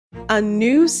A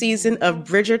new season of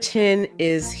Bridgerton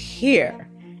is here.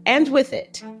 And with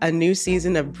it, a new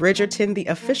season of Bridgerton, the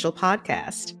official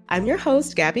podcast. I'm your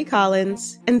host, Gabby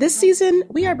Collins, and this season,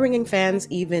 we are bringing fans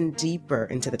even deeper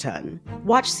into the ton.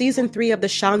 Watch season 3 of the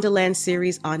Shondaland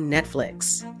series on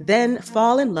Netflix. Then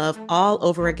fall in love all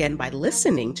over again by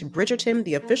listening to Bridgerton,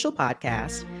 the official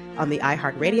podcast, on the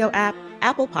iHeartRadio app,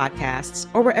 Apple Podcasts,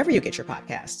 or wherever you get your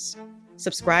podcasts.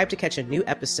 Subscribe to catch a new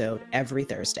episode every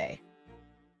Thursday.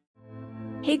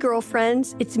 Hey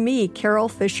girlfriends, it's me, Carol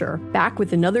Fisher, back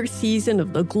with another season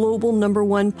of the global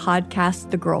 #1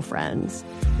 podcast, The Girlfriends.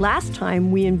 Last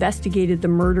time, we investigated the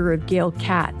murder of Gail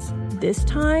Katz. This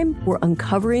time, we're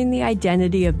uncovering the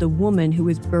identity of the woman who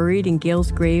was buried in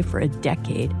Gail's grave for a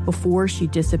decade before she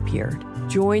disappeared.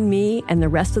 Join me and the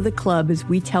rest of the club as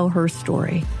we tell her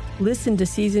story. Listen to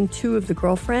Season 2 of The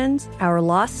Girlfriends, Our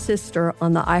Lost Sister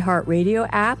on the iHeartRadio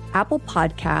app, Apple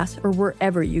Podcasts, or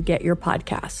wherever you get your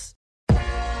podcasts.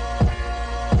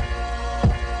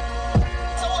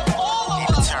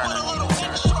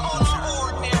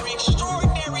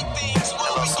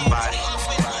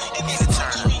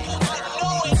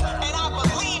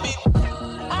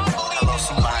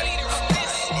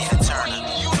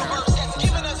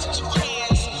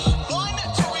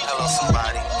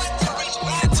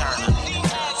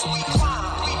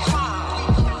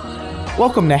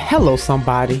 Welcome to Hello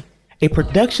Somebody, a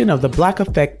production of the Black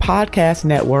Effect Podcast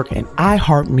Network and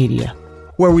iHeartMedia,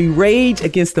 where we rage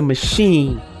against the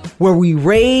machine, where we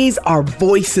raise our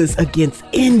voices against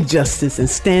injustice and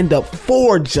stand up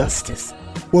for justice,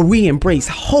 where we embrace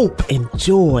hope and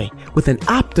joy with an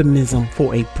optimism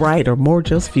for a brighter, more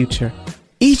just future.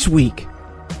 Each week,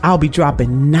 I'll be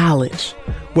dropping knowledge,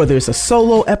 whether it's a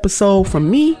solo episode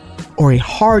from me or a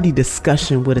hearty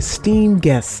discussion with esteemed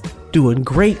guests doing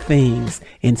great things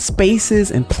in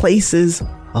spaces and places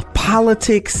of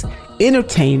politics,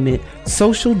 entertainment,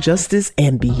 social justice,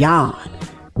 and beyond.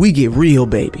 We get real,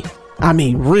 baby. I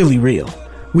mean, really real.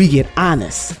 We get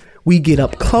honest. We get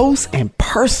up close and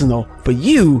personal for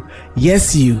you,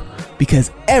 yes, you, because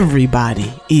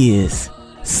everybody is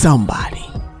somebody.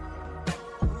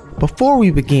 Before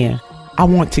we begin, I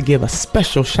want to give a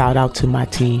special shout out to my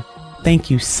team.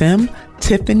 Thank you, Sim,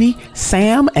 Tiffany,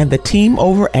 Sam, and the team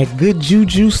over at Good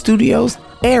Juju Studios,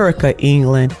 Erica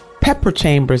England, Pepper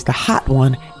Chambers, the hot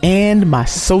one, and my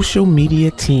social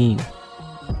media team.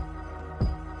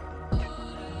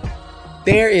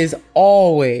 There is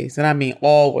always, and I mean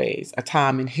always, a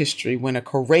time in history when a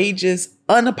courageous,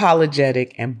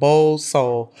 unapologetic, and bold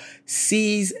soul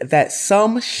sees that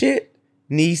some shit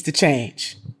needs to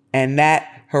change. And that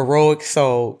heroic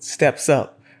soul steps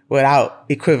up without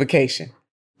equivocation.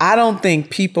 I don't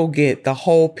think people get the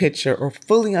whole picture or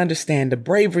fully understand the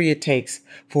bravery it takes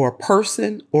for a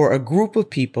person or a group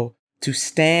of people to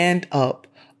stand up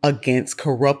against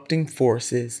corrupting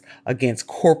forces, against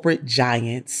corporate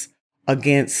giants,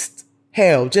 against,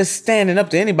 hell, just standing up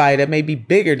to anybody that may be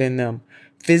bigger than them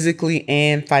physically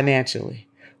and financially.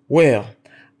 Well,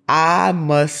 I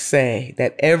must say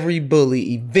that every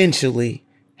bully eventually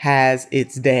has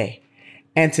its day.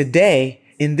 And today,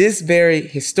 in this very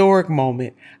historic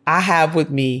moment, I have with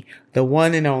me the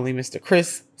one and only Mr.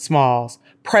 Chris Smalls,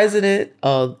 president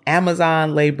of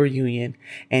Amazon Labor Union,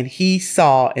 and he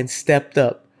saw and stepped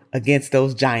up against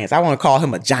those giants. I want to call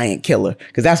him a giant killer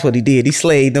because that's what he did. He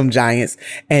slayed them giants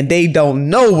and they don't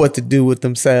know what to do with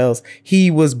themselves. He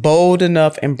was bold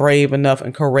enough and brave enough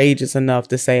and courageous enough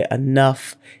to say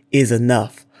enough is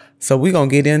enough. So we're going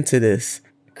to get into this.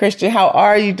 Christian, how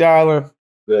are you, darling?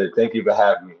 Good. Thank you for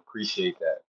having me. Appreciate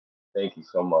that. Thank you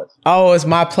so much. Oh, it's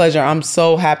my pleasure. I'm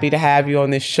so happy to have you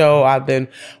on this show. I've been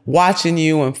watching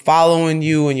you and following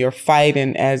you and your fight.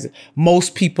 And as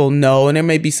most people know, and there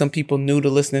may be some people new to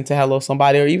listening to Hello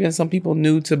Somebody, or even some people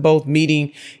new to both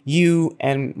meeting you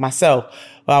and myself.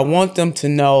 But I want them to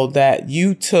know that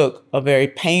you took a very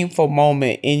painful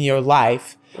moment in your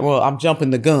life. Well, I'm jumping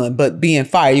the gun, but being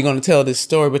fired, you're going to tell this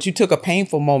story, but you took a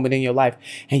painful moment in your life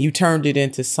and you turned it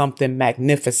into something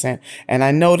magnificent. And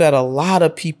I know that a lot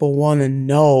of people want to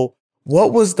know,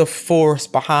 what was the force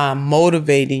behind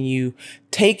motivating you,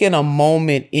 taking a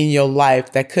moment in your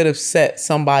life that could have set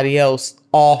somebody else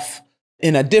off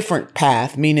in a different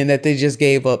path, meaning that they just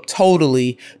gave up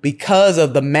totally because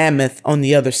of the mammoth on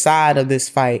the other side of this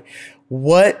fight.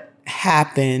 What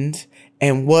happened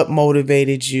and what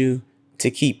motivated you to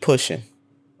keep pushing?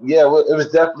 Yeah, well, it was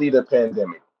definitely the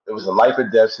pandemic. It was a life or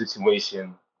death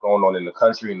situation going on in the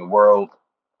country and the world.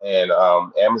 And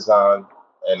Amazon,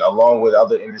 and along with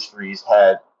other industries,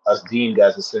 had us deemed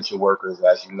as essential workers,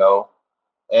 as you know.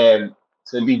 And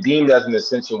to be deemed as an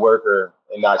essential worker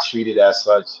and not treated as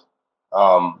such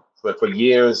But for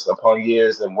years upon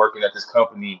years and working at this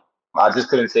company, I just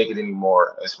couldn't take it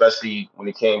anymore, especially when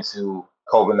it came to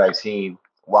COVID-19,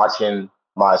 watching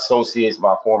my associates,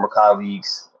 my former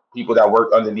colleagues, people that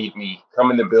worked underneath me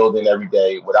come in the building every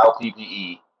day without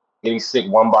PPE, getting sick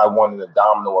one by one in a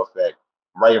domino effect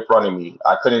right in front of me.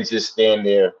 I couldn't just stand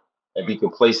there and be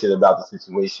complacent about the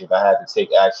situation. I had to take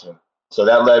action. So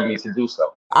that led me to do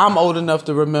so. I'm old enough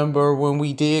to remember when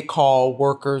we did call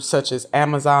workers such as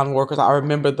Amazon workers. I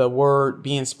remember the word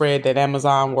being spread that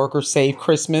Amazon workers save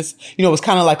Christmas. You know, it was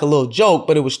kind of like a little joke,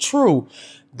 but it was true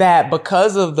that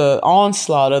because of the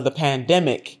onslaught of the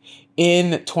pandemic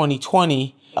in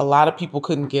 2020, a lot of people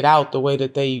couldn't get out the way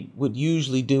that they would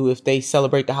usually do if they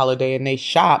celebrate the holiday and they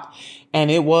shop. And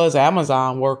it was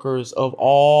Amazon workers of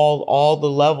all the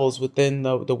levels within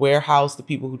the warehouse, the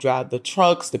people who drive the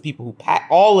trucks, the people who pack,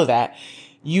 all of that.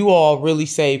 You all really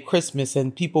saved Christmas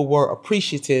and people were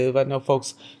appreciative. I know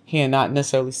folks cannot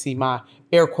necessarily see my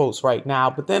air quotes right now,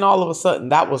 but then all of a sudden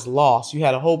that was lost. You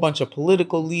had a whole bunch of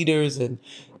political leaders and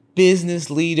business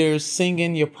leaders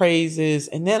singing your praises.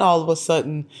 And then all of a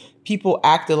sudden people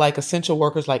acted like essential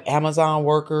workers, like Amazon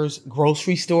workers,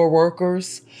 grocery store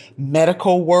workers,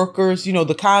 medical workers, you know,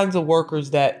 the kinds of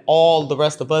workers that all the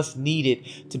rest of us needed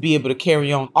to be able to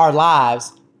carry on our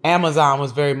lives. Amazon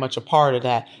was very much a part of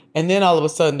that. And then all of a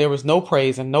sudden there was no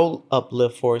praise and no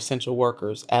uplift for essential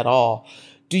workers at all.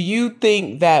 Do you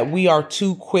think that we are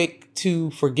too quick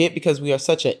to forget because we are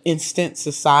such an instant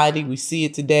society? We see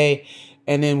it today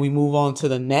and then we move on to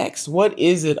the next. What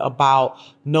is it about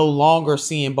no longer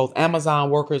seeing both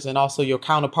Amazon workers and also your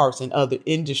counterparts in other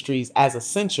industries as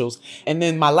essentials? And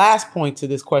then my last point to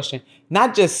this question,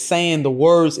 not just saying the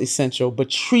words essential,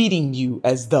 but treating you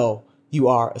as though you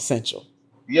are essential.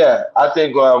 Yeah, I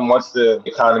think once the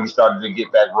economy started to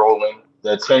get back rolling,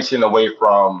 the attention away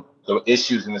from the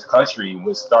issues in this country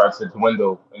was starting to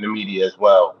dwindle in the media as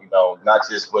well. You know, not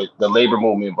just with the labor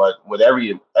movement, but with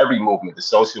every movement, the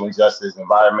social injustice,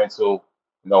 environmental,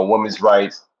 you know, women's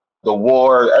rights, the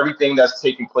war, everything that's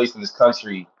taking place in this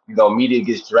country. You know, media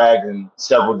gets dragged in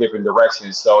several different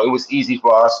directions. So it was easy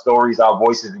for our stories, our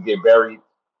voices to get buried.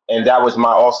 And that was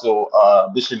my also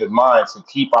mission of mine, to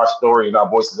keep our story and our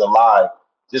voices alive,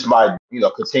 just by, you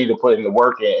know, continue to put in the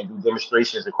work and do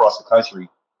demonstrations across the country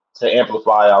to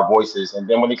amplify our voices. And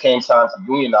then when it came time to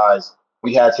unionize,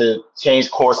 we had to change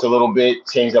course a little bit,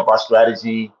 change up our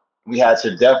strategy. We had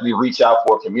to definitely reach out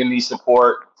for community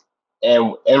support.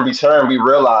 And in return, we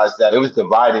realized that it was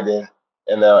divided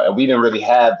and we didn't really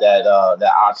have that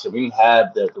option. We didn't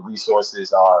have the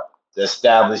resources or the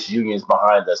established unions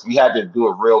behind us. We had to do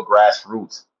it real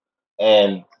grassroots.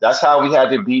 And that's how we had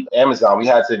to beat Amazon. We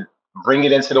had to bring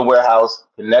it into the warehouse,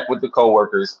 connect with the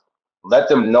coworkers, let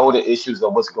them know the issues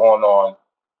of what's going on,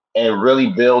 and really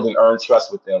build and earn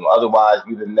trust with them. Otherwise,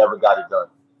 we'd have never got it done.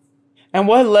 And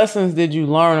what lessons did you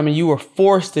learn? I mean, you were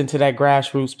forced into that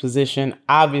grassroots position.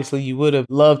 Obviously, you would have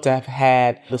loved to have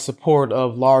had the support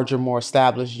of larger, more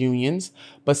established unions.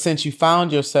 But since you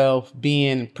found yourself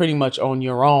being pretty much on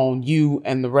your own, you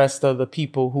and the rest of the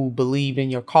people who believe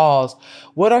in your cause,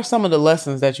 what are some of the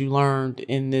lessons that you learned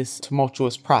in this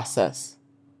tumultuous process?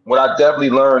 What I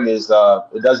definitely learned is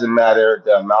it doesn't matter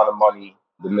the amount of money,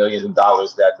 the millions of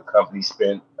dollars that the company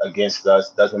spent against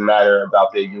us. Doesn't matter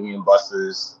about their union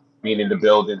busters being in the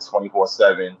building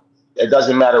 24/7. It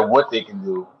doesn't matter what they can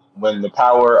do. When the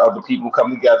power of the people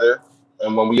come together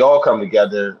and when we all come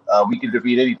together, we can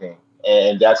defeat anything.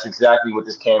 And that's exactly what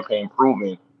this campaign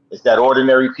proven, is that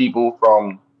ordinary people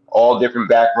from all different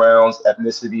backgrounds,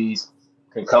 ethnicities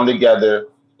can come together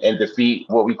and defeat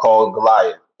what we call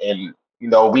Goliath. And, you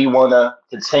know, we want to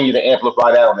continue to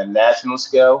amplify that on a national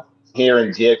scale. Here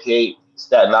in JFK,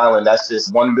 Staten Island, that's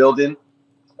just one building.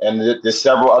 And there's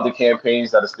several other campaigns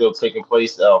that are still taking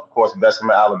place. Of course,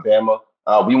 Bessemer, Alabama.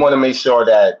 We want to make sure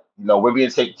that, you know, we're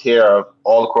being taken care of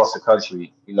all across the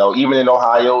country. You know, even in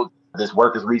Ohio, this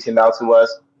work is reaching out to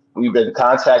us. We've been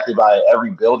contacted by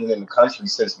every building in the country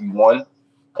since we won.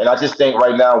 And I just think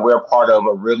right now we're part of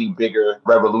a really bigger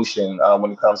revolution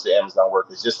when it comes to Amazon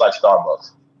workers, just like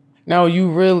Starbucks. No,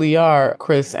 you really are,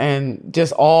 Chris, and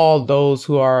just all those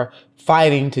who are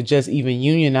fighting to just even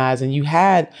unionize. And you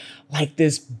had like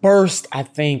this burst, I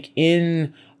think,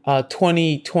 in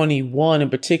 2021 in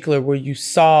particular, where you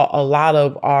saw a lot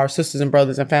of our sisters and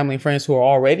brothers and family and friends who are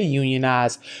already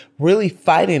unionized really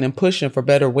fighting and pushing for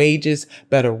better wages,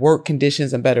 better work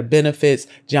conditions, and better benefits.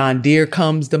 John Deere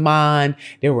comes to mind.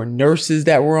 There were nurses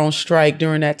that were on strike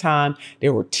during that time.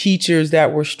 There were teachers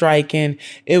that were striking.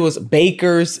 It was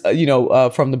bakers,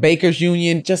 from the Bakers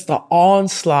Union, just the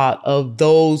onslaught of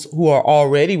those who are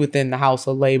already within the House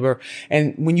of Labor.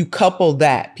 And when you couple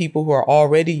that, people who are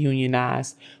already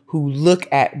unionized, who look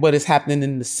at what is happening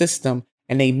in the system,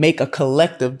 and they make a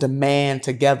collective demand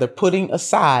together, putting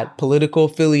aside political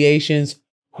affiliations,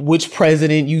 which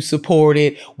president you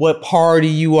supported, what party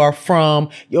you are from,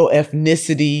 your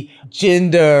ethnicity,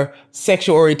 gender,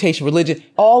 sexual orientation, religion.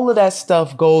 All of that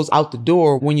stuff goes out the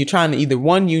door when you're trying to either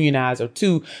one, unionize, or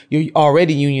two, you're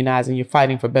already unionized and you're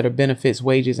fighting for better benefits,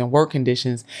 wages, and work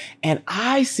conditions. And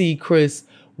I see, Chris,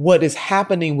 what is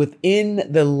happening within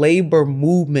the labor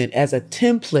movement as a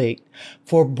template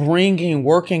for bringing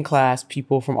working class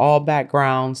people from all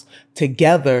backgrounds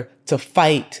together to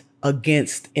fight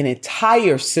against an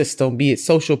entire system, be it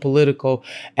social, political,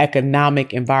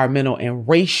 economic, environmental, and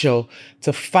racial,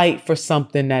 to fight for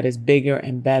something that is bigger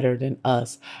and better than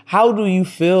us. How do you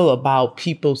feel about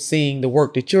people seeing the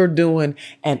work that you're doing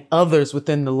and others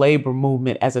within the labor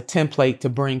movement as a template to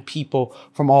bring people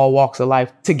from all walks of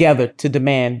life together to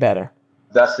demand better?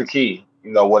 That's the key.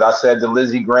 What I said to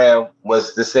Lindsey Graham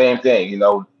was the same thing.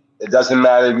 It doesn't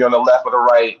matter if you're on the left or the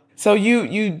right. So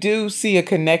you do see a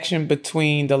connection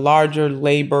between the larger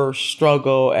labor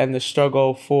struggle and the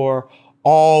struggle for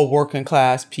all working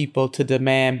class people to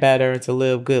demand better and to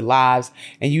live good lives.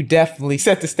 And you definitely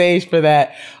set the stage for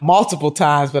that multiple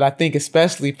times, but I think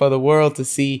especially for the world to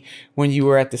see when you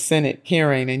were at the Senate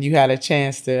hearing and you had a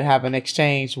chance to have an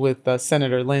exchange with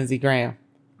Senator Lindsey Graham.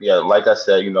 Yeah, like I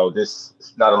said, this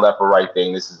is not a left or right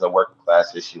thing. This is a working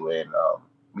class issue, and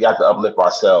we have to uplift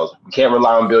ourselves. We can't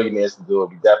rely on billionaires to do it.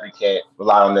 We definitely can't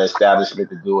rely on the establishment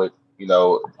to do it.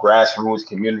 Grassroots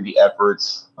community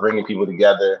efforts, bringing people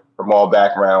together from all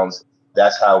backgrounds.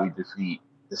 That's how we defeat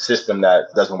the system that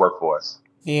doesn't work for us.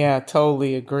 Yeah,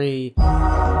 totally agree.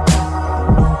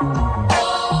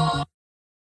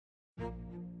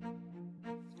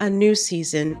 A new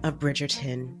season of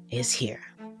Bridgerton is here.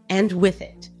 And with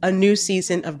it, a new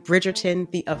season of Bridgerton,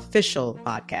 the official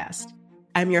podcast.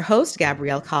 I'm your host,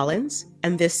 Gabrielle Collins,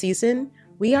 and this season,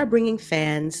 we are bringing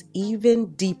fans even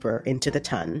deeper into the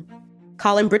ton.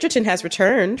 Colin Bridgerton has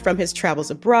returned from his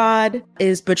travels abroad.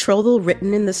 Is betrothal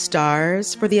written in the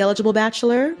stars for the eligible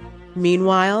bachelor?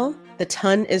 Meanwhile, the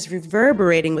ton is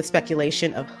reverberating with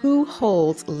speculation of who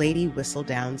holds Lady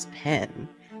Whistledown's pen.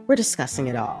 We're discussing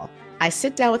it all. I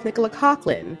sit down with Nicola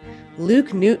Coughlan,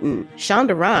 Luke Newton,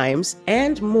 Shonda Rhimes,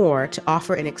 and more to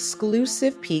offer an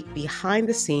exclusive peek behind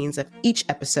the scenes of each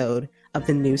episode of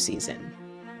the new season.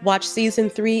 Watch season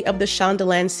 3 of the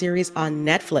Shondaland series on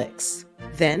Netflix.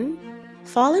 Then,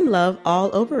 fall in love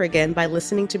all over again by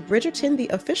listening to Bridgerton, the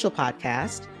official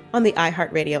podcast, on the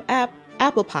iHeartRadio app,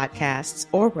 Apple Podcasts,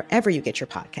 or wherever you get your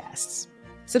podcasts.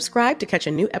 Subscribe to catch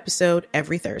a new episode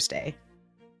every Thursday.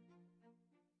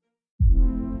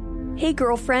 Hey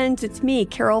girlfriends, it's me,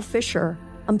 Carol Fisher.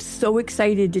 I'm so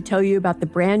excited to tell you about the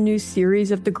brand new series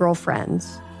of The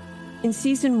Girlfriends. In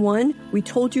season 1, we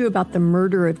told you about the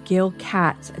murder of Gail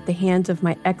Katz at the hands of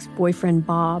my ex-boyfriend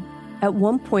Bob. At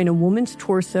one point, a woman's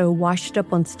torso washed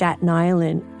up on Staten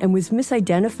Island and was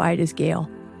misidentified as Gail.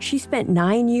 She spent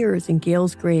 9 years in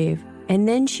Gail's grave, and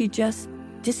then she just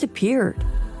disappeared.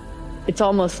 It's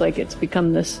almost like it's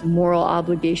become this moral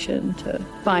obligation to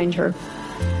find her.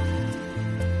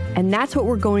 And that's what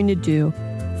we're going to do.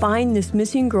 Find this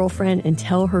missing girlfriend and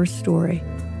tell her story.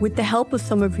 With the help of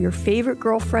some of your favorite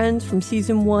girlfriends from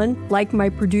season 1, like my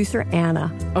producer,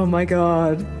 Anna. Oh my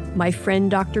God. My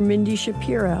friend, Dr. Mindy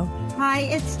Shapiro. Hi,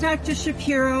 it's Dr.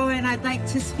 Shapiro, and I'd like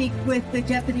to speak with the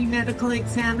deputy medical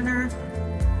examiner.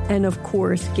 And of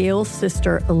course, Gail's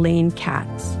sister, Elaine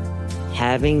Katz.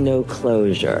 Having no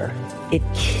closure, it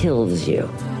kills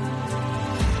you.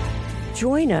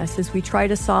 Join us as we try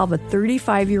to solve a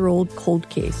 35-year-old cold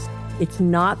case. It's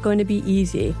not going to be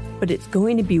easy, but it's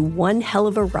going to be one hell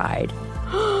of a ride.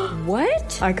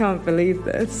 What? I can't believe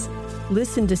this.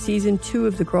 Listen to season 2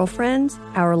 of The Girlfriends,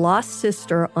 Our Lost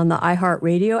Sister on the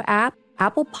iHeartRadio app,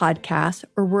 Apple Podcasts,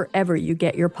 or wherever you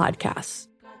get your podcasts.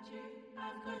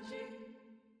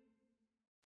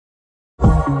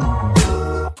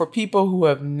 For people who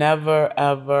have never,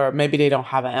 ever, maybe they don't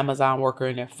have an Amazon worker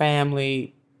in their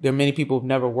family, there are many people who've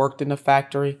never worked in a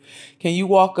factory. Can you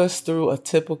walk us through a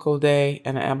typical day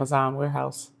in an Amazon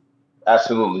warehouse?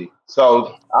 Absolutely.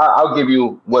 So I'll give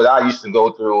you what I used to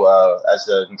go through as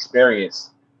an experience.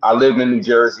 I lived in New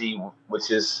Jersey,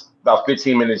 which is about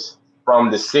 15 minutes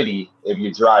from the city if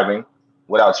you're driving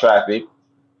without traffic.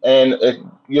 And if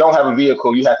you don't have a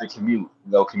vehicle, you have to commute.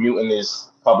 Commuting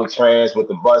is public trans with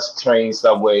the bus, train,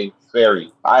 subway,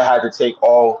 ferry. I had to take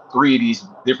all three of these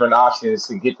different options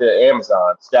to get to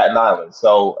Amazon, Staten Island.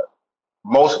 So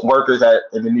most workers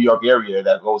in the New York area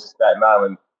that goes to Staten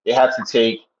Island, they have to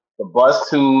take the bus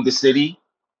to the city,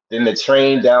 then the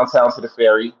train downtown to the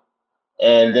ferry,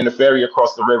 and then the ferry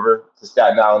across the river to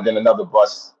Staten Island, then another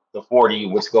bus, the 40,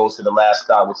 which goes to the last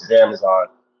stop, which is Amazon.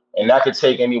 And that could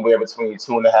take anywhere between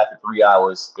 2.5 to 3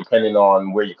 hours, depending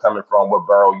on where you're coming from, what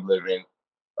borough you live in,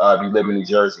 if you live in New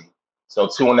Jersey. So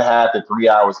 2.5 to 3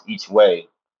 hours each way,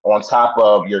 on top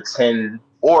of your 10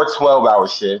 or 12-hour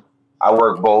shift. I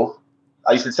work both.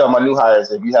 I used to tell my new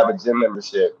hires, if you have a gym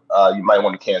membership, you might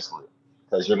want to cancel it,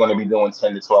 because you're going to be doing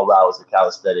 10 to 12 hours of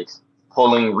calisthenics,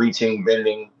 pulling, reaching,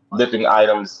 bending, lifting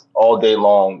items all day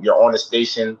long. You're on a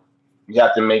station. You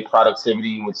have to make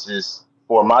productivity, which is,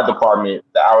 for my department,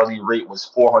 the hourly rate was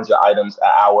 400 items an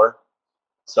hour.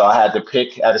 So I had to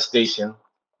pick at a station,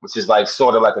 which is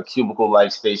sort of like a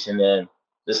cubicle-like station, and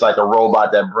it's like a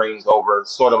robot that brings over,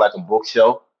 sort of like a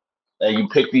bookshelf. And you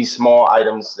pick these small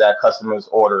items that customers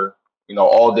order,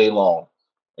 all day long.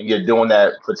 And you're doing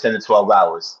that for 10 to 12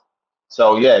 hours.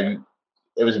 So yeah,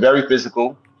 it was very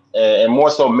physical, and more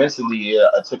so mentally,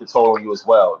 it took a toll on you as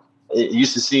well. It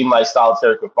used to seem like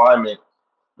solitary confinement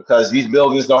because these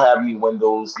buildings don't have any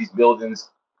windows. These buildings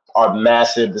are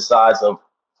massive, the size of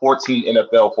 14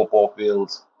 NFL football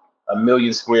fields, 1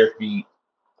 million square feet.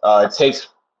 It takes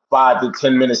 5 to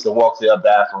 10 minutes to walk to a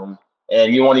bathroom,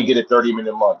 and you only get a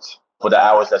 30-minute lunch for the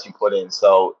hours that you put in.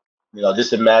 So,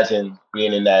 just imagine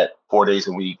being in that 4 days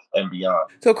a week and beyond.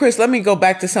 So, Chris, let me go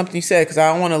back to something you said, because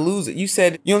I don't want to lose it. You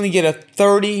said you only get a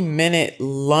 30-minute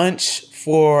lunch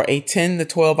for a 10 to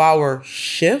 12-hour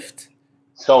shift?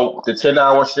 So the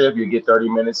 10-hour shift, you get 30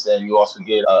 minutes, and you also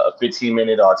get a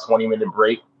 15-minute or a 20-minute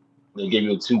break. They give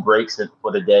you 2 breaks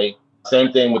for the day.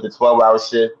 Same thing with the 12-hour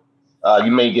shift.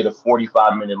 You may get a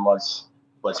 45-minute lunch,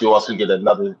 but you also get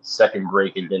another second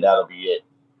break, and then that'll be it.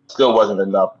 Still wasn't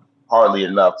enough, hardly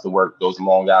enough to work those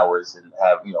long hours and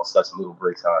have, such little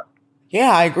break time. Yeah,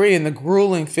 I agree. And the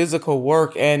grueling physical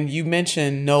work. And you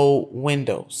mentioned no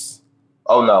windows.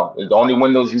 Oh, no. The only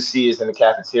windows you see is in the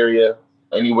cafeteria.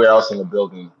 Anywhere else in the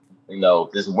building,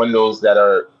 there's windows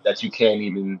that you can't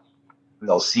even,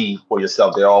 see for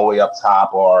yourself. They're all the way up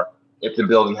top, or if the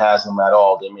building has them at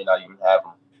all, they may not even have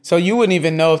them. So you wouldn't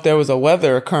even know if there was a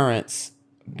weather occurrence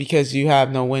because you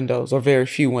have no windows or very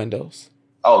few windows.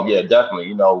 Oh, yeah,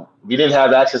 definitely. We didn't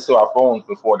have access to our phones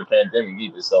before the pandemic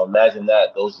either. So imagine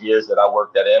that. Those years that I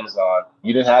worked at Amazon,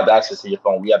 you didn't have access to your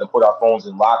phone. We had to put our phones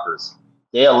in lockers.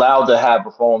 They allowed to have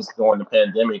the phones during the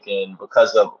pandemic, and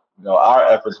because of our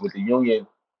efforts with the union,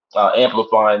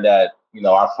 amplifying that,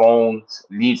 our phones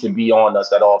need to be on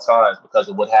us at all times because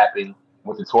of what happened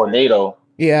with the tornado.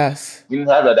 Yes. We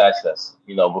didn't have that access,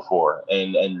 before.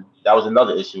 And that was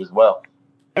another issue as well.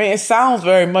 I mean, it sounds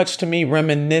very much to me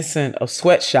reminiscent of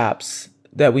sweatshops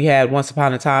that we had once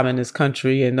upon a time in this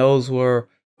country. And those were,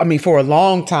 for a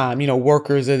long time,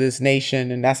 workers of this nation.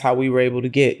 And that's how we were able to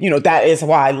get, that is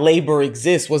why labor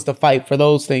exists, was to fight for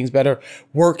those things, better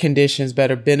work conditions,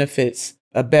 better benefits,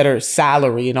 a better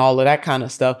salary and all of that kind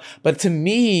of stuff. But to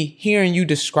me, hearing you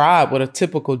describe what a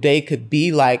typical day could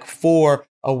be like for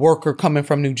a worker coming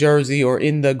from New Jersey or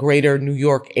in the greater New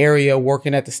York area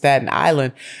working at the Staten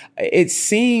Island, it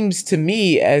seems to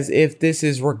me as if this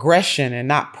is regression and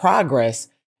not progress.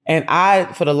 And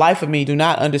I, for the life of me, do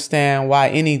not understand why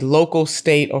any local,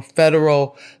 state, or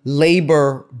federal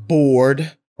labor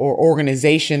board or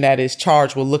organization that is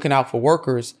charged with looking out for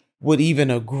workers would even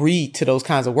agree to those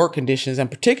kinds of work conditions. And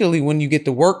particularly when you get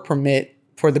the work permit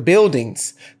for the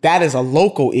buildings, that is a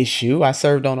local issue. I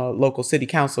served on a local city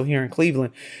council here in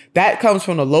Cleveland. That comes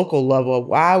from the local level.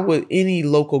 Why would any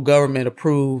local government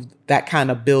approve that kind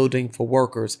of building for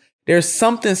workers? There's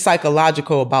something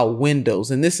psychological about windows,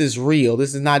 and this is real.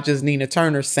 This is not just Nina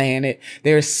Turner saying it.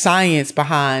 There's science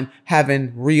behind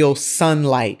having real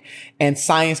sunlight and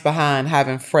science behind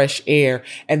having fresh air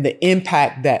and the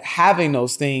impact that having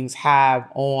those things have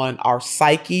on our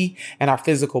psyche and our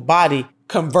physical body.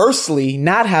 Conversely,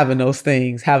 not having those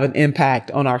things have an impact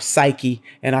on our psyche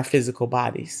and our physical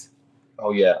bodies.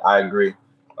 Oh, yeah, I agree.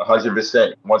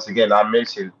 100%. Once again, I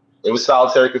mentioned it was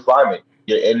solitary confinement.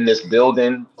 You're in this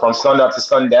building from sun up to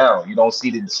sundown. You don't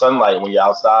see the sunlight when you're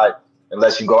outside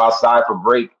unless you go outside for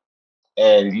break.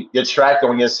 And you're tracked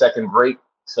on your second break,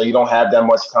 so you don't have that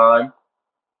much time.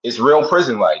 It's real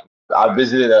prison-like. I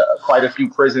visited quite a few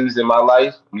prisons in my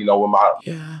life, with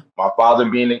my father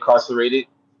being incarcerated.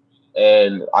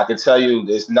 And I can tell you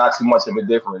there's not too much of a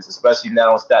difference, especially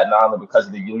now in Staten Island because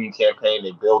of the union campaign.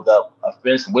 They build up a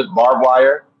fence with barbed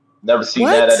wire. Never seen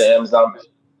that at the Amazon.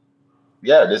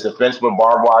 Yeah, there's a fence with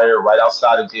barbed wire right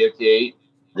outside of JFK.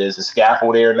 There's a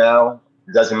scaffold there now.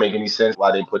 It doesn't make any sense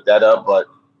why they put that up. But,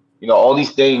 all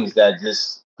these things that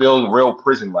just feel real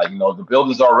prison-like. The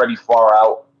building's already far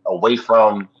out away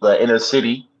from the inner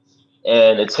city.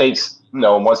 And it takes,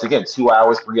 once again, 2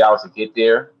 hours, 3 hours to get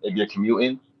there if you're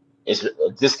commuting. It's a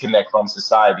disconnect from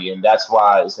society. And that's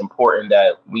why it's important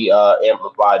that we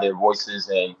amplify their voices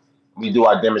and we do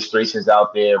our demonstrations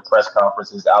out there, press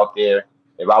conferences out there.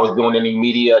 If I was doing any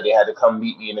media, they had to come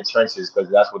meet me in the trenches because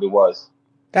that's what it was.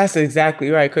 That's exactly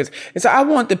right, Chris. And so I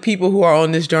want the people who are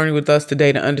on this journey with us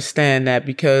today to understand that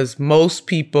because most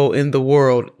people in the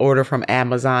world order from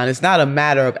Amazon. It's not a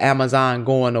matter of Amazon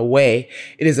going away.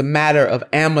 It is a matter of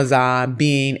Amazon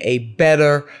being a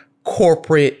better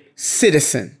corporate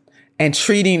citizen and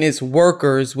treating its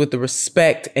workers with the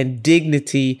respect and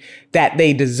dignity that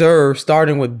they deserve,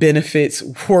 starting with benefits,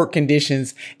 work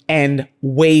conditions, and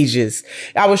wages.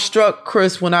 I was struck,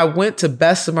 Chris, when I went to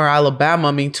Bessemer,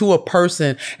 Alabama, to a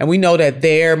person, and we know that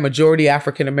their majority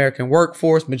African-American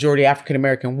workforce, majority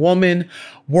African-American woman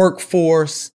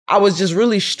workforce. I was just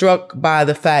really struck by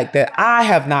the fact that I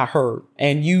have not heard,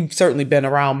 and you've certainly been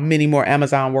around many more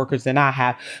Amazon workers than I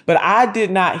have, but I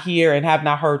did not hear and have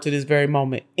not heard to this very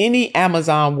moment any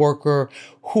Amazon worker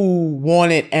who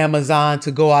wanted Amazon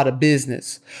to go out of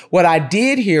business. What I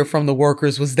did hear from the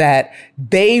workers was that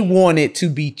they wanted to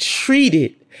be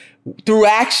treated through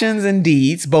actions and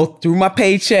deeds, both through my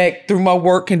paycheck, through my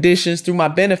work conditions, through my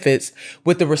benefits,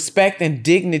 with the respect and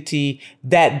dignity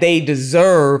that they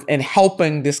deserve in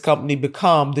helping this company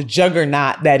become the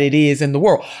juggernaut that it is in the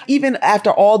world. Even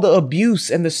after all the abuse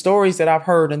and the stories that I've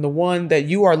heard and the one that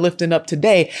you are lifting up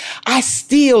today, I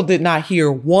still did not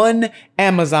hear one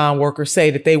Amazon worker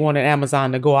say that they wanted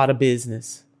Amazon to go out of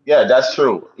business. Yeah, that's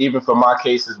true. Even for my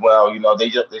case as well, they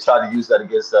try to use that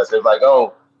against us. They're like,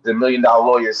 oh, the $1 Million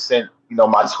Lawyer sent,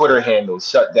 my Twitter handle,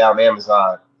 shut down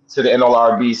Amazon, to the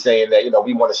NLRB saying that,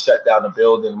 we want to shut down the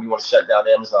building. We want to shut down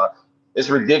Amazon. It's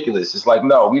ridiculous. It's like,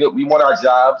 no, we want our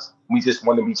jobs. We just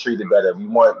want to be treated better. We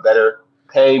want better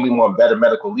pay. We want better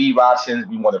medical leave options.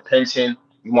 We want a pension.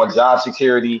 We want job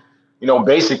security,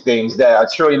 basic things that a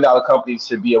 $1 trillion company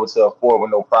should be able to afford with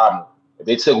no problem. If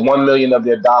they took $1 million of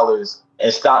their dollars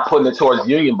and stopped putting it towards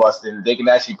union busting, they can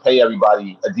actually pay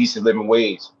everybody a decent living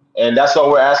wage. And that's all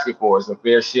we're asking for is a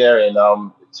fair share and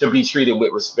to be treated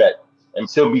with respect and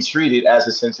to be treated as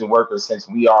essential workers since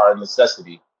we are a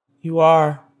necessity. You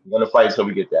are. We're going to fight until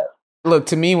we get that. Look,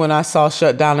 to me, when I saw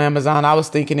shut down Amazon, I was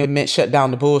thinking it meant shut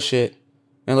down the bullshit.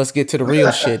 And let's get to the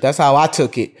real shit. That's how I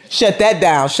took it. Shut that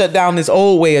down. Shut down this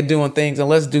old way of doing things and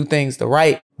let's do things the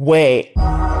right way.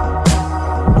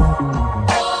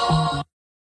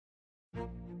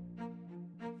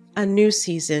 A new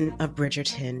season of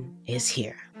Bridgerton is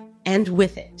here. And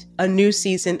with it, a new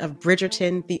season of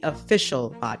Bridgerton, the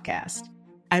official podcast.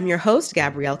 I'm your host,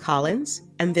 Gabrielle Collins,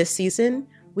 and this season,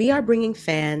 we are bringing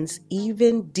fans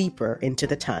even deeper into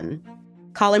the ton.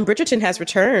 Colin Bridgerton has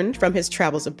returned from his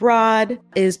travels abroad.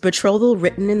 Is betrothal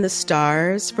written in the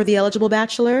stars for the eligible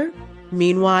bachelor?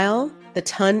 Meanwhile, the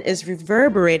ton is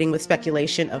reverberating with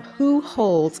speculation of who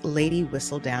holds Lady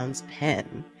Whistledown's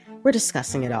pen. We're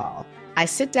discussing it all. I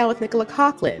sit down with Nicola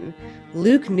Coughlan,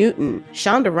 Luke Newton,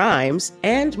 Shonda Rhimes,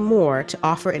 and more to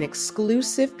offer an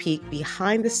exclusive peek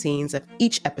behind the scenes of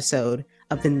each episode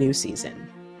of the new season.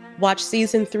 Watch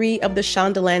season 3 of the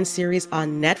Shondaland series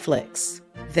on Netflix.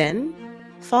 Then,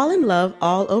 fall in love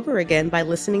all over again by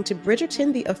listening to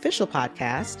Bridgerton, the official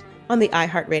podcast, on the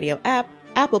iHeartRadio app,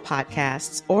 Apple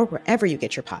Podcasts, or wherever you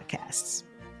get your podcasts.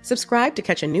 Subscribe to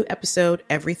catch a new episode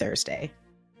every Thursday.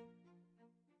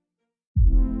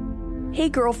 Hey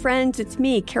girlfriends, it's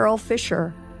me, Carol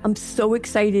Fisher. I'm so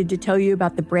excited to tell you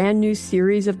about the brand new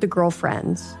series of The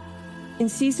Girlfriends. In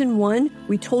season 1,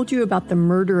 we told you about the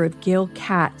murder of Gail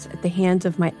Katz at the hands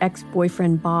of my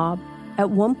ex-boyfriend Bob. At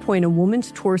one point, a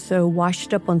woman's torso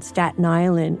washed up on Staten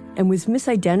Island and was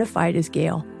misidentified as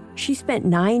Gail. She spent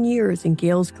 9 years in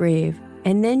Gail's grave,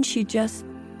 and then she just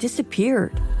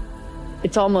disappeared.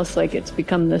 It's almost like it's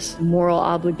become this moral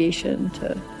obligation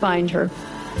to find her.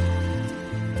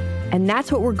 And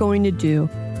that's what we're going to do.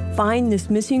 Find this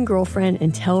missing girlfriend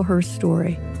and tell her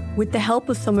story. With the help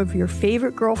of some of your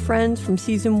favorite girlfriends from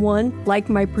season 1, like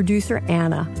my producer,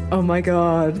 Anna. Oh my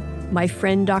God. My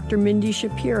friend, Dr. Mindy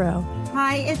Shapiro.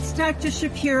 Hi, it's Dr.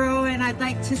 Shapiro, and I'd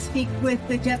like to speak with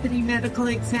the Deputy Medical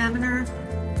Examiner.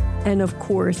 And of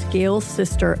course, Gail's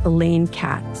sister, Elaine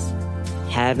Katz.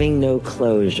 Having no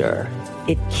closure,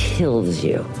 it kills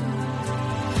you.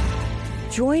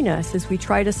 Join us as we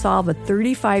try to solve a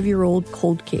 35-year-old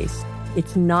cold case.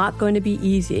 It's not going to be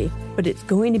easy, but it's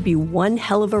going to be one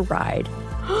hell of a ride.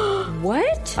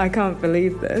 What? I can't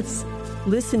believe this.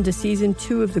 Listen to Season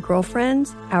 2 of The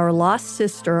Girlfriends, Our Lost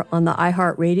Sister on the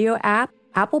iHeartRadio app,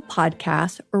 Apple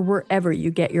Podcasts, or wherever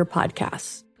you get your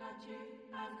podcasts.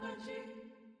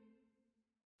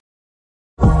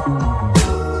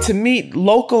 To me,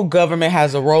 local government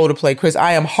has a role to play. Chris,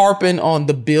 I am harping on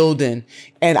the building,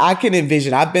 and I can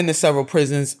envision, I've been to several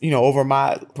prisons, over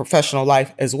my professional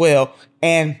life as well,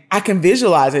 and I can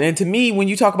visualize it. And to me, when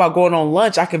you talk about going on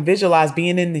lunch, I can visualize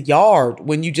being in the yard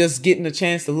when you just getting a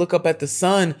chance to look up at the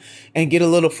sun and get a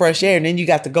little fresh air. And then you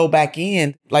got to go back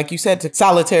in, like you said, to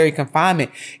solitary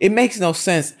confinement. It makes no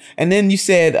sense. And then you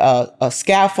said a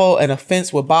scaffold and a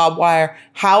fence with barbed wire.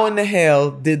 How in the hell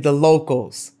did the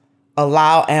locals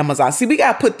allow Amazon? See, we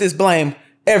got to put this blame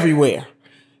everywhere.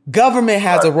 Government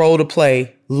has a role to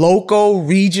play, local,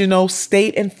 regional,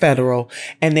 state, and federal,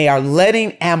 and they are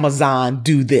letting Amazon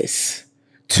do this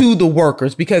to the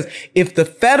workers. Because if the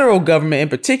federal government in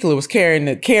particular was carrying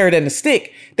the carrot and the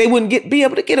stick, they wouldn't be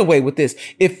able to get away with this.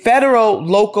 If federal,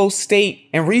 local, state,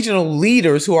 and regional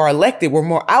leaders who are elected were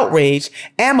more outraged,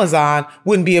 Amazon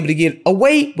wouldn't be able to get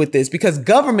away with this because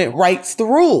government writes the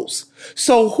rules.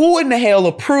 So who in the hell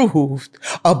approved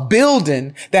a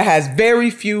building that has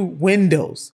very few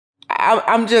windows?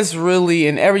 I'm just really,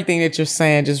 in everything that you're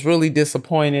saying, just really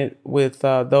disappointed with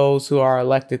those who are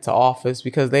elected to office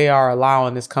because they are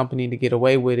allowing this company to get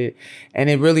away with it. And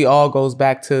it really all goes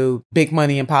back to big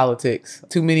money in politics.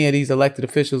 Too many of these elected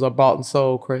officials are bought and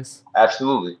sold, Chris.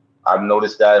 Absolutely. I've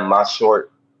noticed that in my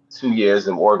short 2 years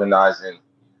of organizing,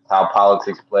 how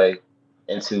politics play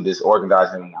into this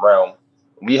organizing realm.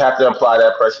 We have to apply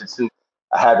that pressure too.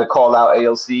 I had to call out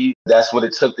AOC. That's what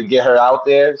it took to get her out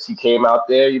there. She came out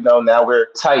there, now we're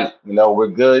tight, we're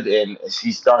good. And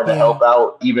she's starting to help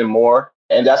out even more.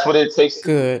 And that's what it takes.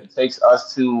 Good. It takes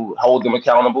us to hold them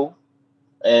accountable.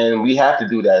 And we have to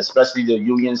do that, especially the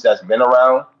unions that's been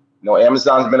around.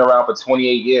 Amazon's been around for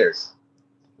 28 years,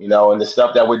 and the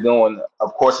stuff that we're doing,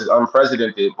 of course, is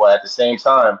unprecedented. But at the same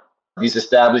time, these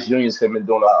established unions have been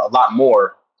doing a lot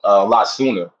more, a lot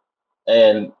sooner.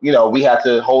 And, we have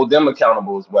to hold them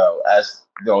accountable as well as,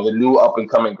 the new up and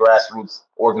coming grassroots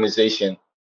organization.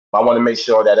 I want to make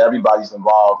sure that everybody's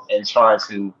involved in trying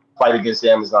to fight against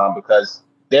Amazon because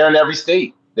they're in every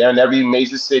state. They're in every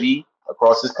major city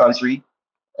across this country.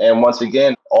 And once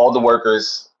again, all the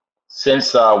workers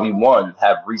since we won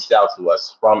have reached out to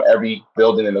us from every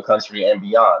building in the country and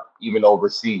beyond, even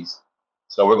overseas.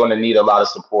 So we're going to need a lot of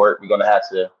support. We're going to have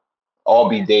to all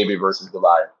be David versus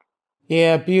Goliath.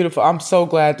 Yeah, beautiful. I'm so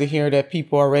glad to hear that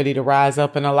people are ready to rise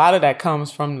up. And a lot of that comes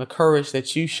from the courage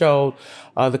that you showed,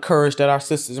 the courage that our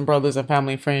sisters and brothers and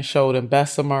family and friends showed in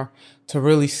Bessemer to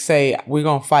really say, we're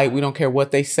going to fight. We don't care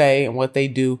what they say and what they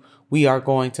do. We are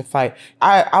going to fight.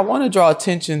 I want to draw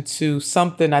attention to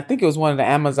something I think it was one of the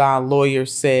Amazon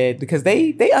lawyers said, because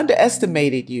they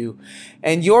underestimated you.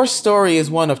 And your story is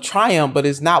one of triumph, but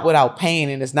it's not without pain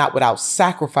and it's not without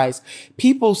sacrifice.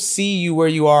 People see you where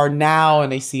you are now and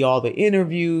they see all the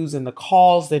interviews and the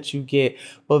calls that you get,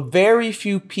 but very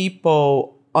few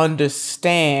people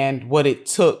understand what it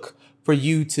took for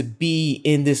you to be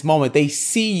in this moment. They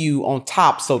see you on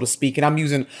top, so to speak. And I'm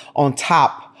using on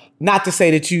top, not to say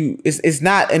that it's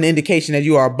not an indication that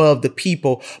you are above the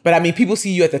people, but I mean, people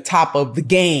see you at the top of the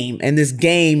game, and this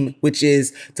game, which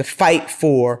is to fight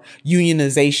for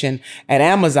unionization at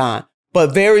Amazon.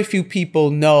 But very few people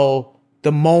know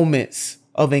the moments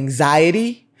of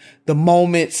anxiety, the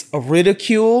moments of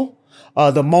ridicule,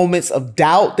 the moments of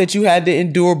doubt that you had to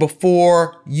endure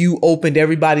before you opened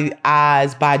everybody's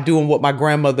eyes by doing what my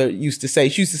grandmother used to say.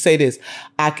 She used to say this: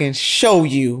 I can show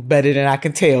you better than I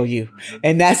can tell you.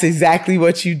 And that's exactly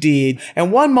what you did.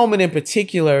 And one moment in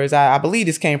particular is, I believe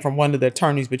this came from one of the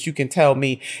attorneys, but you can tell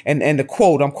me, and the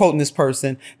quote, I'm quoting this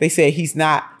person, they said he's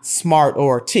not smart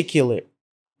or articulate.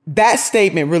 That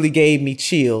statement really gave me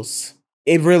chills.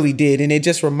 It really did. And it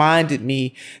just reminded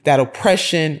me that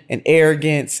oppression and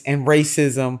arrogance and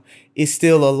racism is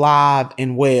still alive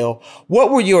and well. What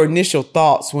were your initial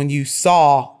thoughts when you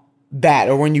saw that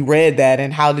or when you read that,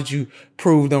 and how did you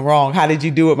prove them wrong? How did you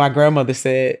do what my grandmother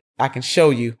said? I can show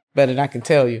you better than I can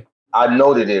tell you. I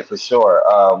noted it for sure.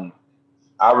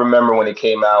 I remember when it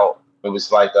came out, it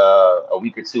was like a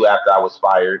week or two after I was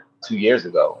fired 2 years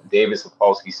ago. David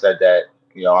Sapolsky said that,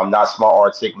 I'm not smart or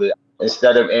articulate.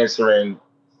 Instead of answering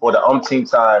for the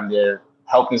umpteenth time their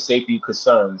health and safety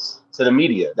concerns to the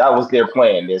media. That was their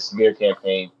plan, their smear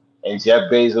campaign. And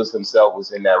Jeff Bezos himself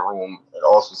was in that room and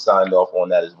also signed off on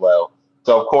that as well.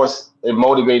 So, of course, it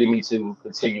motivated me to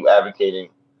continue advocating.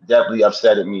 Definitely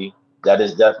upsetted me. That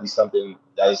is definitely something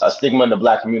that is a stigma in the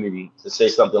Black community. To say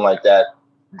something like that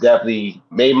definitely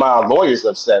made my lawyers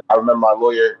upset. I remember my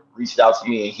lawyer reached out to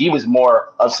me and he was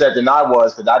more upset than I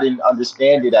was because I didn't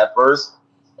understand it at first.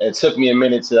 And it took me a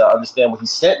minute to understand what he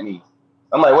sent me.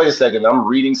 I'm like, wait a second, I'm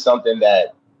reading something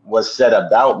that was said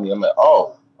about me. I'm like,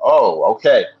 oh,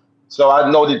 okay. So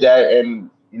I noted that, and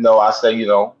I said,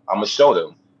 I'm gonna show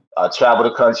them. I travel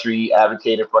the country,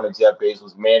 advocate in front of Jeff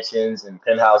Bezos' mansions and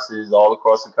penthouses all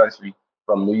across the country,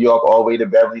 from New York all the way to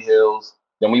Beverly Hills.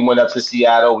 Then we went up to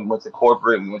Seattle. We went to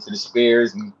corporate. We went to the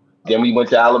Spears. And then we went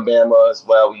to Alabama as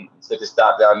well. We took a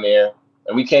stop down there,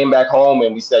 and we came back home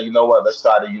and we said, you know what? Let's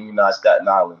try to unionize Staten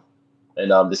Island.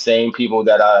 And the same people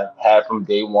that I had from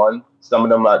day one, some of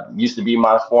them used to be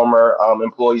my former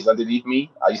employees underneath me.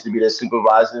 I used to be their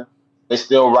supervisor. They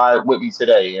still ride with me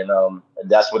today. And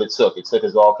that's what it took. It took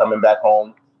us all coming back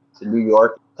home to New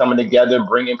York, coming together,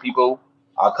 bringing people,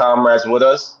 our comrades with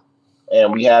us.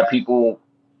 And we had people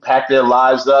pack their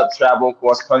lives up, travel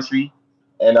across country,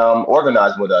 and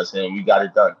organize with us. And we got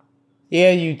it done.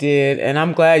 Yeah, you did. And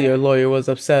I'm glad your lawyer was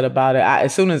upset about it.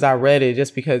 As soon as I read it,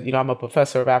 just because, I'm a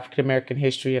professor of African-American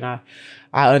history and I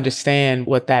understand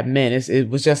what that meant. It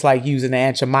was just like using the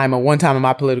Aunt Jemima. One time in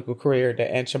my political career, the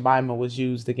Aunt Jemima was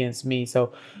used against me.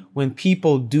 So when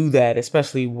people do that,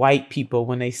 especially white people,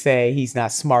 when they say he's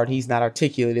not smart, he's not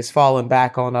articulate, it's falling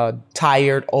back on a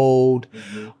tired, old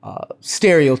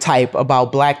stereotype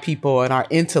about Black people and our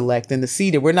intellect. And to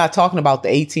see that we're not talking about the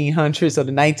 1800s or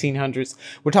the 1900s.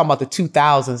 We're talking about the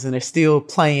 2000s, and they're still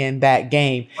playing that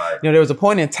game. Right. There was a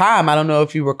point in time, I don't know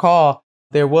if you recall,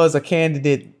 there was a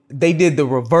candidate. They did the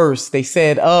reverse. They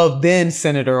said of then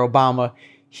Senator Obama,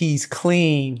 he's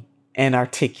clean and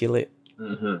articulate.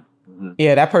 Mm-hmm. Mm-hmm.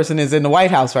 Yeah, that person is in the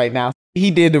White House right now.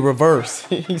 He did the reverse.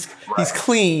 He's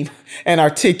clean and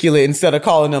articulate instead of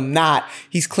calling him not.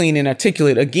 He's clean and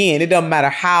articulate. Again, it doesn't matter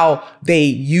how they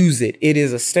use it. It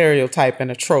is a stereotype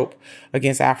and a trope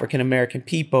against African-American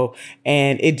people.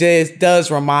 And it just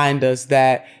does remind us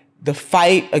that the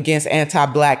fight against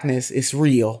anti-Blackness is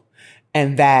real,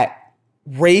 and that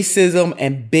racism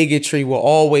and bigotry will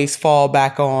always fall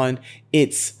back on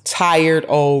its tired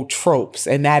old tropes.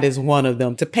 And that is one of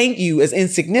them, to paint you as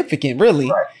insignificant,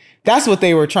 really. Right. That's what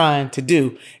they were trying to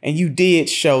do. And you did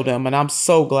show them. And I'm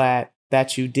so glad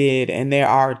that you did. And there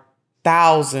are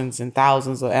thousands and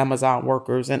thousands of Amazon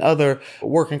workers and other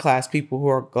working class people who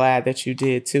are glad that you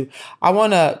did too. I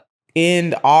want to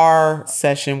end our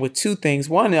session with two things.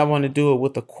 One, I want to do it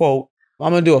with a quote.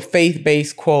 I'm going to do a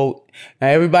faith-based quote. Now,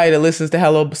 everybody that listens to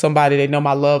Hello Somebody, they know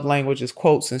my love language is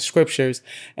quotes and scriptures.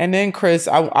 And then, Chris,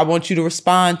 I want you to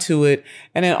respond to it.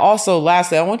 And then also,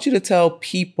 lastly, I want you to tell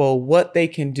people what they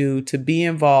can do to be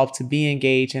involved, to be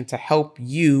engaged, and to help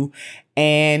you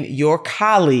and your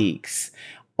colleagues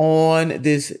on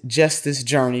this justice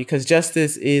journey, because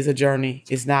justice is a journey,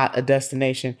 it's not a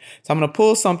destination. So I'm going to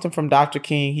pull something from Dr.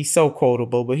 King. He's so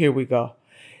quotable, but here we go.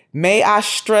 May I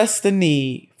stress the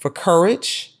need for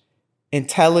courage,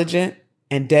 intelligent,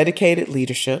 and dedicated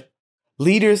leadership,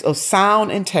 leaders of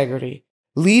sound integrity,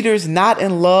 leaders not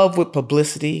in love with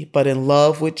publicity, but in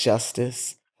love with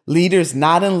justice, leaders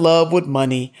not in love with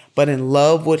money, but in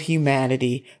love with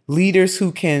humanity, leaders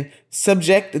who can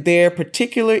subject their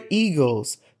particular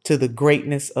egos to the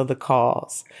greatness of the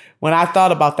cause. When I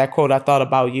thought about that quote, I thought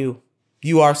about you.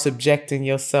 You are subjecting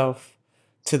yourself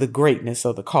to the greatness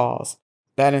of the cause.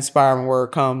 That inspiring word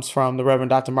comes from the Reverend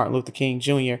Dr. Martin Luther King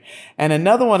Jr. And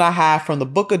another one I have from the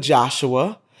book of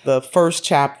Joshua, the 1st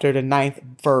chapter, the 9th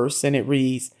verse, and it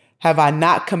reads, "Have I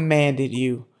not commanded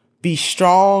you? Be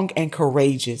strong and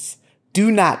courageous.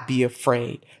 Do not be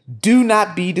afraid. Do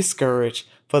not be discouraged,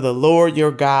 for the Lord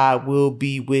your God will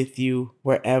be with you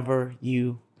wherever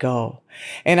you go."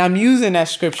 And I'm using that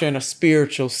scripture in a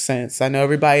spiritual sense. I know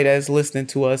everybody that's listening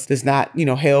to us does not,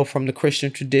 hail from the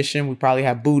Christian tradition. We probably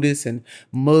have Buddhists and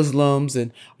Muslims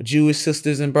and Jewish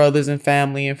sisters and brothers and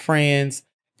family and friends,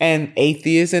 and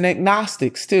atheists and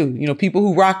agnostics too. People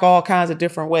who rock all kinds of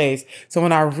different ways. So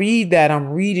when I read that,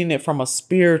 I'm reading it from a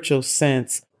spiritual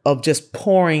sense of just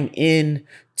pouring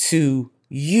into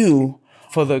you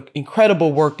for the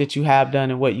incredible work that you have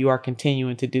done and what you are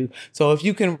continuing to do. So if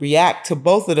you can react to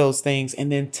both of those things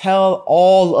and then tell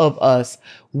all of us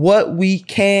what we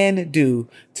can do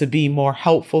to be more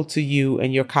helpful to you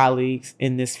and your colleagues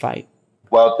in this fight.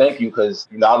 Well, thank you, because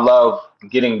I love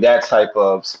getting that type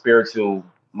of spiritual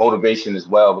motivation as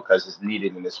well, because it's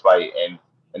needed in this fight.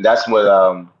 And that's what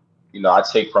I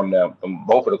take from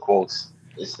both of the quotes,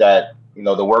 is that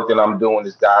the work that I'm doing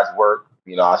is God's work.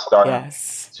 I started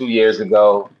 2 years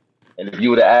ago, And if you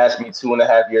would have asked me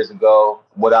 2.5 years ago,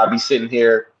 would I be sitting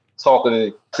here talking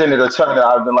to Senator Turner,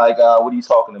 I'd been like, what are you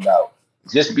talking about?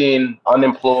 Just being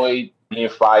unemployed, being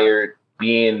fired,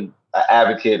 being an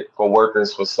advocate for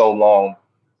workers for so long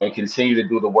and continue to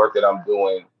do the work that I'm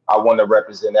doing. I want to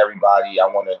represent everybody. I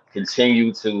want to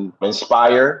continue to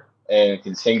inspire and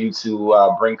continue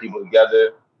to bring people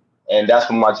together. And that's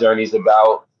what my journey is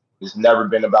about. It's never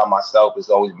been about myself. It's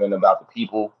always been about the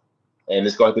people. And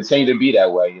it's going to continue to be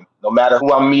that way. No matter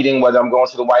who I'm meeting, whether I'm going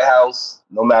to the White House,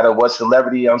 no matter what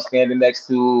celebrity I'm standing next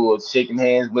to or shaking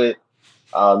hands with,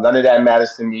 none of that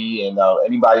matters to me. And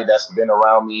anybody that's been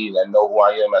around me that know who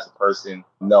I am as a person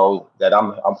know that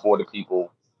I'm for the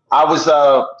people. I was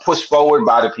pushed forward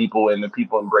by the people, and the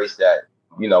people embrace that.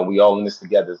 We all in this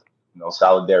together.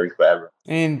 Solidarity forever.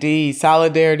 Indeed,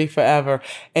 solidarity forever.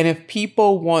 And if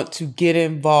people want to get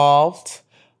involved,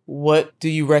 what do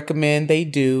you recommend they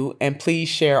do? And please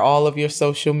share all of your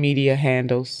social media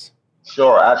handles.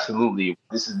 Sure, absolutely.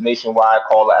 This is nationwide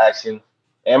call to action.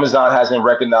 Amazon hasn't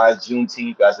recognized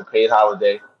Juneteenth as a paid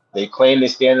holiday. They claim they're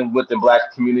standing with the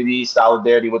Black community,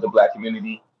 solidarity with the Black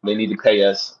community. They need to pay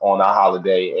us on our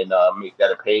holiday and make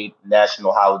that a paid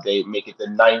national holiday, make it the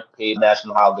 9th paid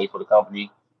national holiday for the company.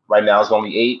 Right now it's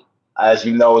only 8. As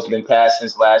you know, it's been passed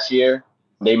since last year.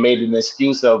 They made an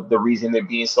excuse of the reason it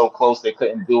being so close, they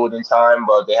couldn't do it in time,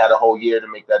 but they had a whole year to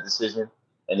make that decision,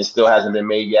 and it still hasn't been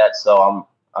made yet. So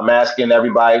I'm asking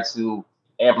everybody to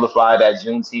amplify that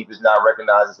Juneteenth is not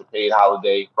recognized as a paid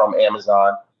holiday from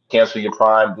Amazon. Cancel your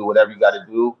Prime, do whatever you got to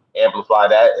do, amplify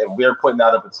that. And we're putting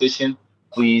out a petition.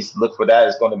 Please look for that.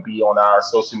 It's going to be on our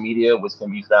social media, which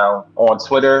can be found on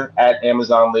Twitter at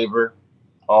Amazon Labor,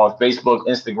 on Facebook,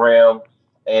 Instagram,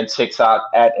 and TikTok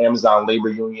at Amazon Labor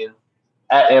Union,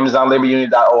 at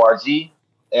AmazonLaborUnion.org,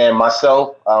 and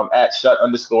myself at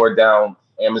 @shut_down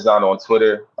Amazon on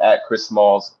Twitter, at Chris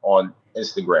Smalls on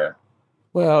Instagram.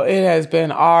 Well, it has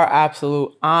been our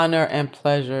absolute honor and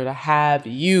pleasure to have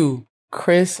you,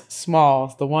 Chris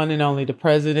Smalls, the one and only, the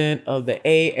president of the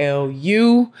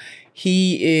ALU.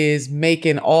 He is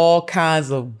making all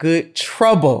kinds of good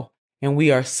trouble, and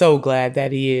we are so glad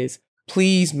that he is.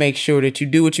 Please make sure that you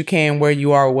do what you can where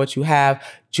you are, what you have.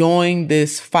 Join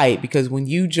this fight, because when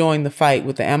you join the fight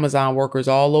with the Amazon workers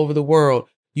all over the world,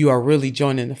 you are really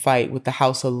joining the fight with the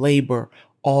House of Labor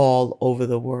all over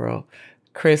the world.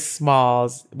 Chris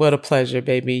Smalls, what a pleasure,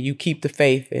 baby. You keep the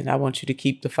faith, and I want you to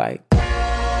keep the fight.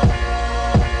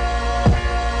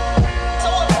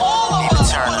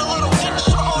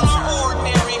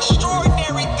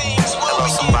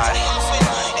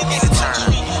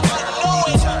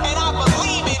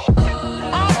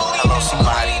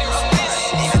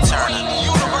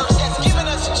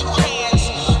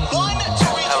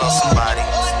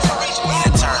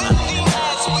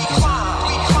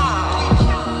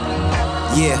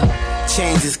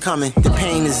 Change is coming, the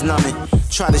pain is numbing.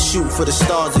 Try to shoot for the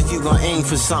stars if you gon' aim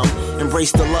for something.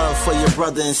 Embrace the love for your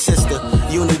brother and sister.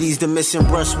 Unity's the missing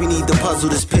brush, we need to puzzle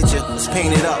this picture. Let's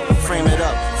paint it up, frame it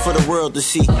up for the world to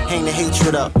see. Hang the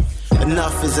hatred up.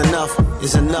 Enough is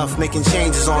enough, making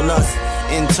changes on us.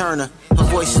 In Turner, her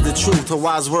voice is the truth. Her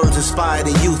wise words inspire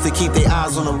the youth to keep their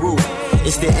eyes on the roof.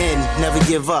 It's the end, never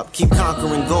give up, keep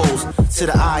conquering goals. To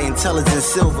the eye, intelligence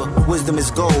silver, wisdom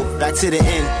is gold. Back to the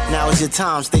end, now is your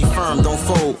time, stay firm, don't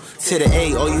fold. To the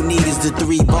A, all you need is the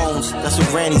 3 bones. That's what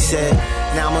Granny said.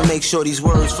 Now I'ma make sure these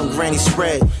words from Granny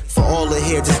spread. For all to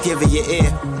hear, just give her your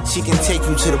ear. She can take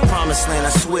you to the promised land,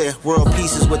 I swear. World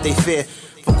peace is what they fear.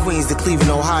 From Queens to Cleveland,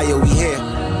 Ohio, we here.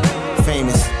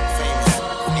 Famous.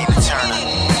 Nina Turner.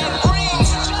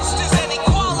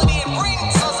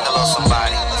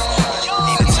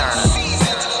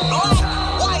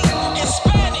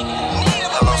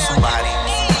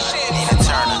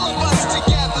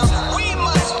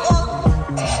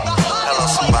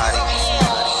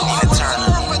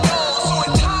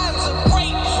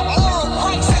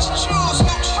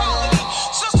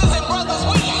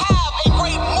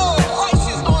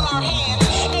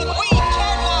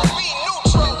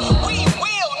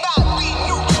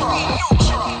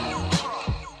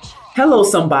 Hello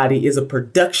Somebody is a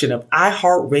production of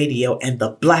iHeartRadio and the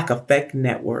Black Effect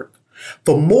Network.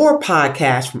 For more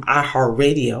podcasts from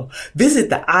iHeartRadio,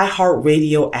 visit the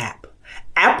iHeartRadio app,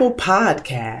 Apple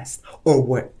Podcasts, or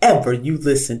wherever you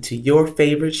listen to your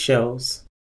favorite shows.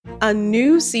 A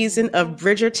new season of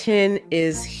Bridgerton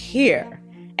is here.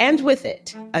 And with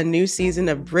it, a new season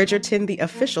of Bridgerton, the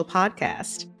official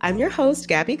podcast. I'm your host,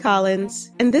 Gabby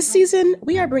Collins, and this season,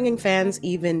 we are bringing fans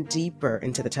even deeper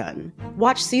into the ton.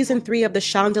 Watch season 3 of the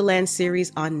Shondaland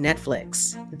series on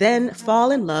Netflix. Then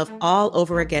fall in love all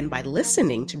over again by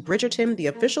listening to Bridgerton, the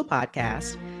official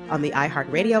podcast, on the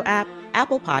iHeartRadio app,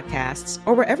 Apple Podcasts,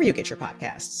 or wherever you get your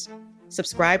podcasts.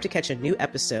 Subscribe to catch a new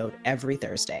episode every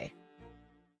Thursday.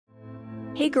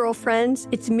 Hey girlfriends,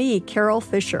 it's me, Carol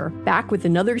Fisher, back with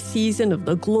another season of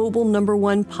the global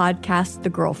 #1 podcast, The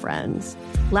Girlfriends.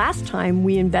 Last time,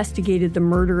 we investigated the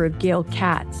murder of Gail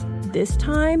Katz. This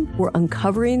time, we're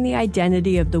uncovering the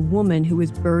identity of the woman who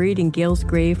was buried in Gail's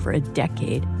grave for a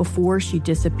decade before she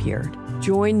disappeared.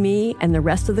 Join me and the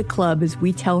rest of the club as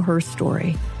we tell her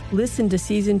story. Listen to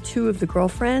Season 2 of The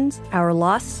Girlfriends, Our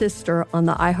Lost Sister on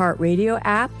the iHeartRadio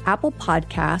app, Apple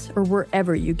Podcasts, or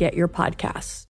wherever you get your podcasts.